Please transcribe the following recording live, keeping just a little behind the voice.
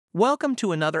Welcome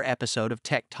to another episode of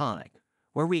Tech Tonic,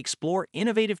 where we explore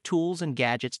innovative tools and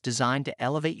gadgets designed to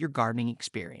elevate your gardening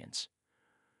experience.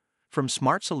 From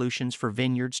smart solutions for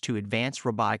vineyards to advanced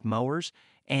robotic mowers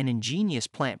and ingenious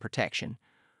plant protection,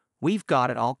 we've got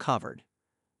it all covered.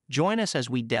 Join us as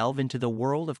we delve into the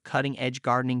world of cutting-edge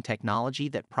gardening technology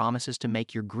that promises to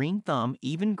make your green thumb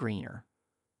even greener.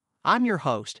 I'm your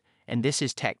host, and this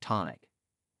is Tech Tonic.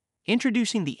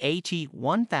 Introducing the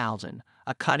AT1000,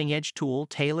 a cutting-edge tool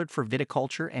tailored for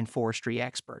viticulture and forestry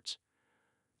experts.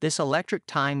 This electric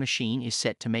tying machine is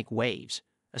set to make waves,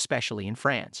 especially in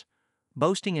France,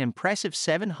 boasting an impressive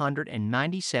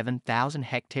 797,000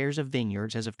 hectares of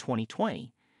vineyards as of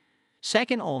 2020,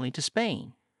 second only to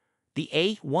Spain. The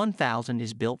A1000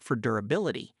 is built for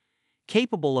durability,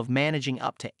 capable of managing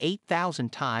up to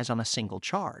 8,000 ties on a single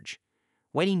charge.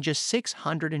 Weighing just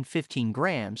 615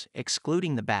 grams,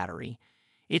 excluding the battery,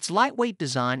 its lightweight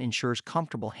design ensures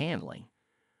comfortable handling.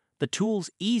 The tool's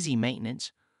easy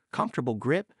maintenance, comfortable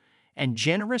grip, and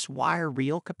generous wire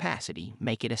reel capacity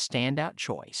make it a standout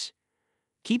choice.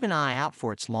 Keep an eye out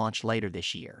for its launch later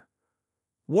this year.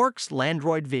 Worx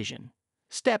Landroid Vision.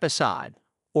 Step aside,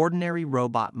 ordinary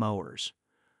robot mowers.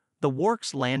 The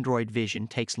Worx Landroid Vision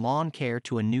takes lawn care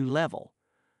to a new level.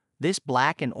 This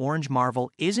black and orange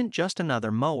marvel isn't just another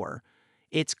mower,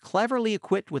 it's cleverly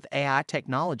equipped with AI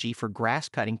technology for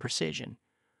grass-cutting precision.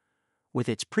 With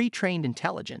its pre-trained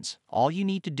intelligence, all you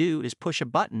need to do is push a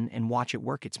button and watch it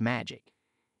work its magic.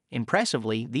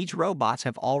 Impressively, these robots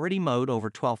have already mowed over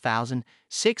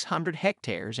 12,600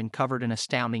 hectares and covered an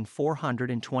astounding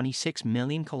 426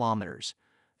 million kilometers,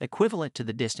 equivalent to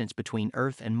the distance between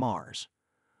Earth and Mars.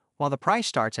 While the price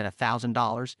starts at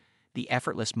 $1,000, the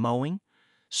effortless mowing,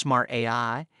 smart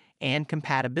AI, and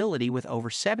compatibility with over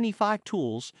 75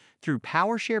 tools through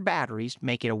PowerShare batteries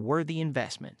make it a worthy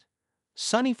investment.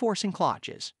 Sunny forcing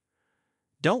Cloches.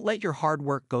 Don't let your hard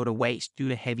work go to waste due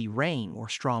to heavy rain or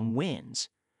strong winds.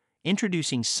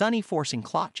 Introducing Sunny forcing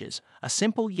Cloches, a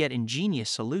simple yet ingenious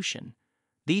solution.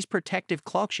 These protective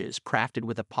cloches, crafted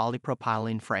with a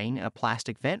polypropylene frame and a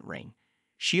plastic vent ring,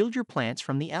 shield your plants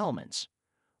from the elements.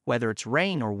 Whether it's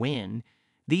rain or wind,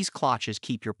 these cloches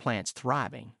keep your plants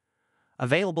thriving.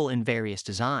 Available in various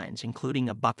designs, including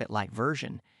a bucket-like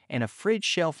version and a fridge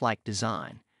shelf-like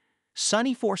design,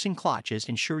 Sunny forcing Cloches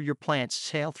ensure your plants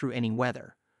sail through any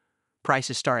weather.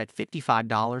 Prices start at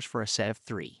 $55 for a set of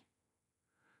 3.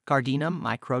 Gardena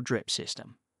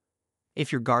Micro-Drip-System.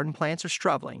 If your garden plants are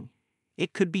struggling,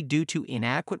 it could be due to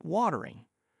inadequate watering.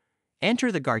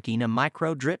 Enter the Gardena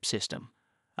Micro-Drip-System,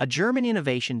 a German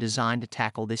innovation designed to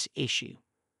tackle this issue.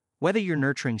 Whether you're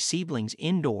nurturing seedlings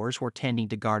indoors or tending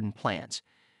to garden plants,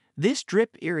 this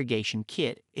drip irrigation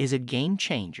kit is a game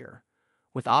changer.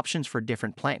 With options for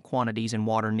different plant quantities and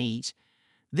water needs,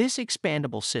 this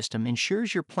expandable system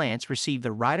ensures your plants receive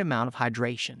the right amount of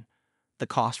hydration. The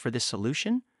cost for this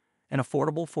solution? An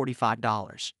affordable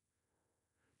 $45.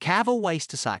 Cavdle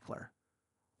WasteCycler.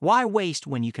 Why waste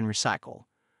when you can recycle?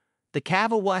 The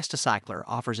Cavdle WasteCycler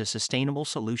offers a sustainable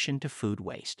solution to food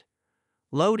waste.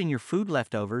 Load in your food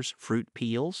leftovers, fruit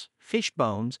peels, fish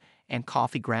bones, and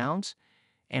coffee grounds,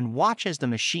 and watch as the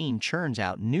machine churns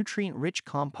out nutrient-rich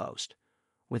compost.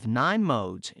 With 9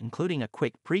 modes, including a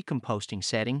quick pre-composting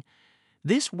setting,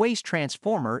 this waste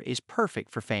transformer is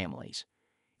perfect for families.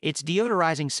 Its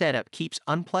deodorizing setup keeps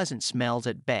unpleasant smells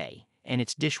at bay, and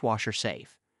it's dishwasher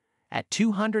safe. At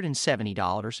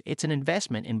 $270, it's an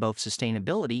investment in both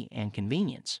sustainability and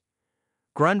convenience.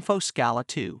 Grundfos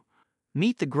Scala2.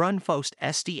 Meet the Grundfos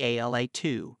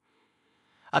Scala2,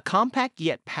 a compact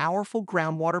yet powerful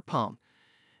groundwater pump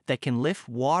that can lift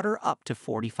water up to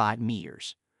 45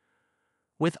 meters.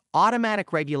 With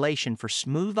automatic regulation for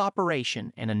smooth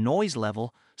operation and a noise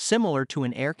level similar to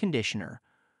an air conditioner,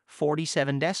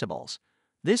 47 decibels,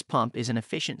 this pump is an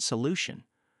efficient solution.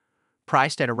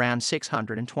 Priced at around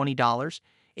 $620,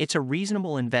 it's a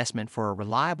reasonable investment for a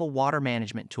reliable water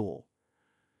management tool.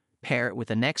 Pair it with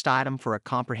the next item for a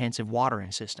comprehensive watering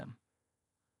system.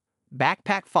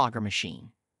 Backpack Fogger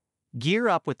Machine. Gear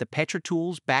up with the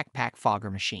PetraTools Backpack Fogger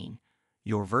Machine,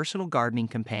 your versatile gardening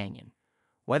companion.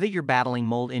 Whether you're battling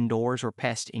mold indoors or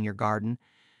pests in your garden,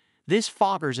 this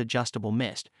fogger's adjustable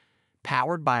mist,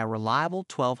 powered by a reliable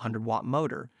 1200-watt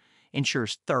motor,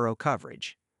 ensures thorough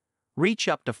coverage. Reach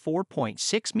up to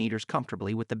 4.6 meters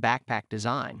comfortably with the backpack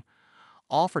design,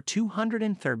 all for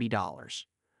 $230.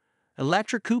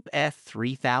 Electrocoup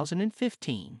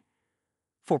F3015.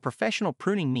 For professional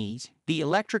pruning needs, the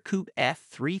Electrocoup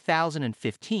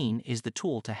F3015 is the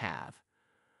tool to have.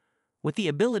 With the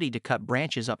ability to cut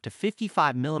branches up to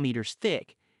 55 millimeters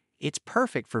thick, it's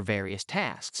perfect for various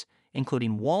tasks,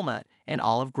 including walnut and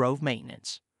olive grove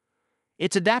maintenance.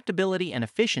 Its adaptability and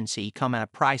efficiency come at a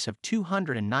price of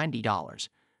 $290,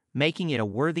 making it a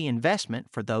worthy investment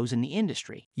for those in the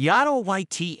industry. Yato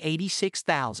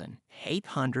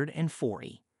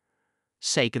YT-86840.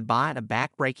 Say goodbye to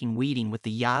back-breaking weeding with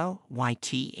the Yato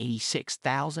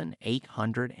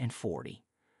YT-86840.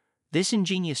 This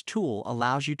ingenious tool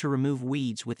allows you to remove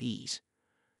weeds with ease.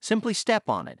 Simply step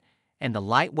on it, and the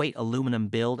lightweight aluminum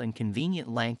build and convenient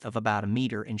length of about a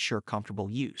meter ensure comfortable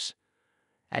use.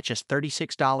 At just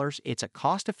 $36, it's a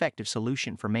cost-effective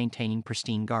solution for maintaining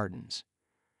pristine gardens.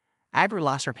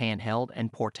 Agrilaser Handheld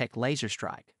and Portek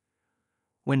LaserStrike.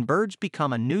 When birds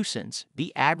become a nuisance,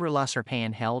 the Agrilaser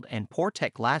Handheld and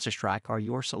Portek LaserStrike are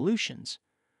your solutions.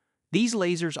 These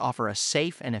lasers offer a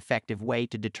safe and effective way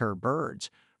to deter birds,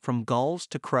 from gulls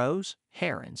to crows,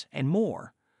 herons, and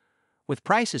more. With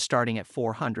prices starting at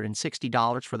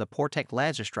 $460 for the Portek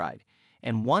LaserStrike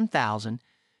and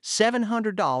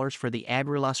 $1,700 for the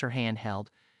Agrilaser Handheld,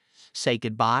 say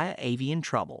goodbye to avian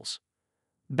troubles.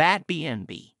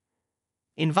 BatBnB.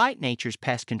 Invite nature's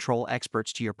pest control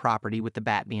experts to your property with the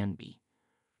BatBnB.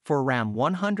 For around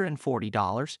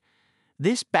 $140,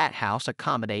 this bat house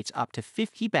accommodates up to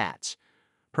 50 bats,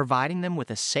 providing them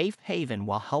with a safe haven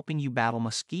while helping you battle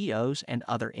mosquitoes and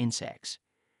other insects.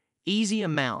 Easy to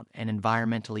mount and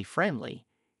environmentally friendly,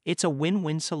 it's a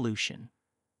win-win solution.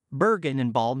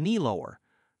 Burgon&Ball knee lower,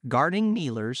 gardening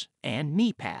kneelers, and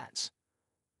knee pads.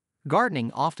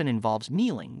 Gardening often involves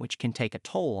kneeling, which can take a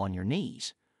toll on your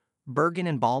knees.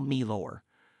 Burgon&Ball knee lower,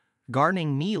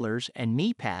 gardening kneelers, and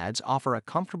knee pads offer a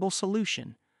comfortable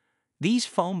solution. These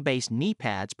foam-based knee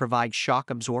pads provide shock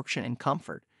absorption and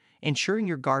comfort, ensuring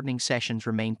your gardening sessions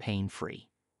remain pain-free.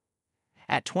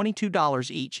 At $22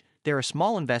 each, they're a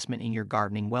small investment in your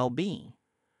gardening well-being.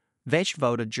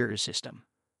 Veshvoda Gjerdesystem.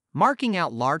 Marking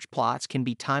out large plots can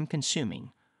be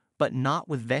time-consuming, but not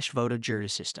with Veshvoda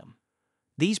Gjerdesystem.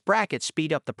 These brackets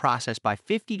speed up the process by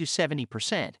 50 to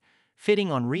 70%,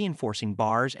 fitting on reinforcing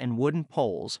bars and wooden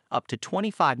poles up to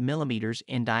 25 millimeters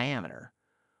in diameter.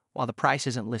 While the price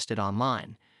isn't listed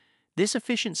online, this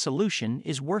efficient solution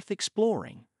is worth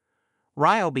exploring.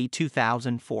 Ryobi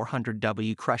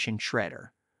 2400W Crushing Shredder.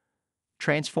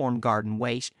 Transform garden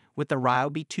waste with the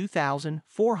Ryobi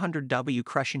 2400W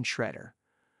Crushing Shredder.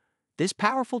 This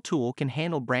powerful tool can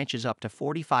handle branches up to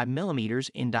 45 millimeters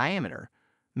in diameter,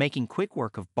 making quick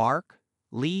work of bark,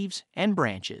 leaves, and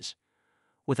branches.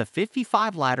 With a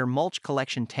 55-liter mulch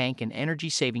collection tank and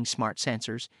energy-saving smart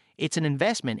sensors, it's an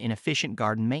investment in efficient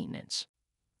garden maintenance.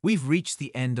 We've reached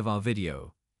the end of our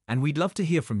video, and we'd love to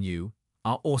hear from you,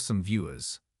 our awesome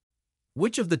viewers.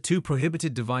 Which of the two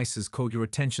prohibited devices caught your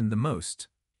attention the most?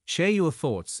 Share your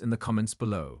thoughts in the comments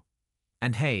below.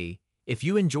 And hey, if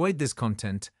you enjoyed this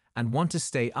content and want to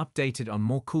stay updated on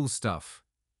more cool stuff,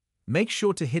 make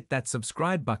sure to hit that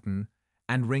subscribe button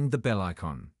and ring the bell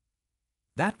icon.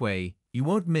 That way, you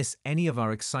won't miss any of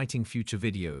our exciting future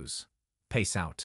videos. Peace out.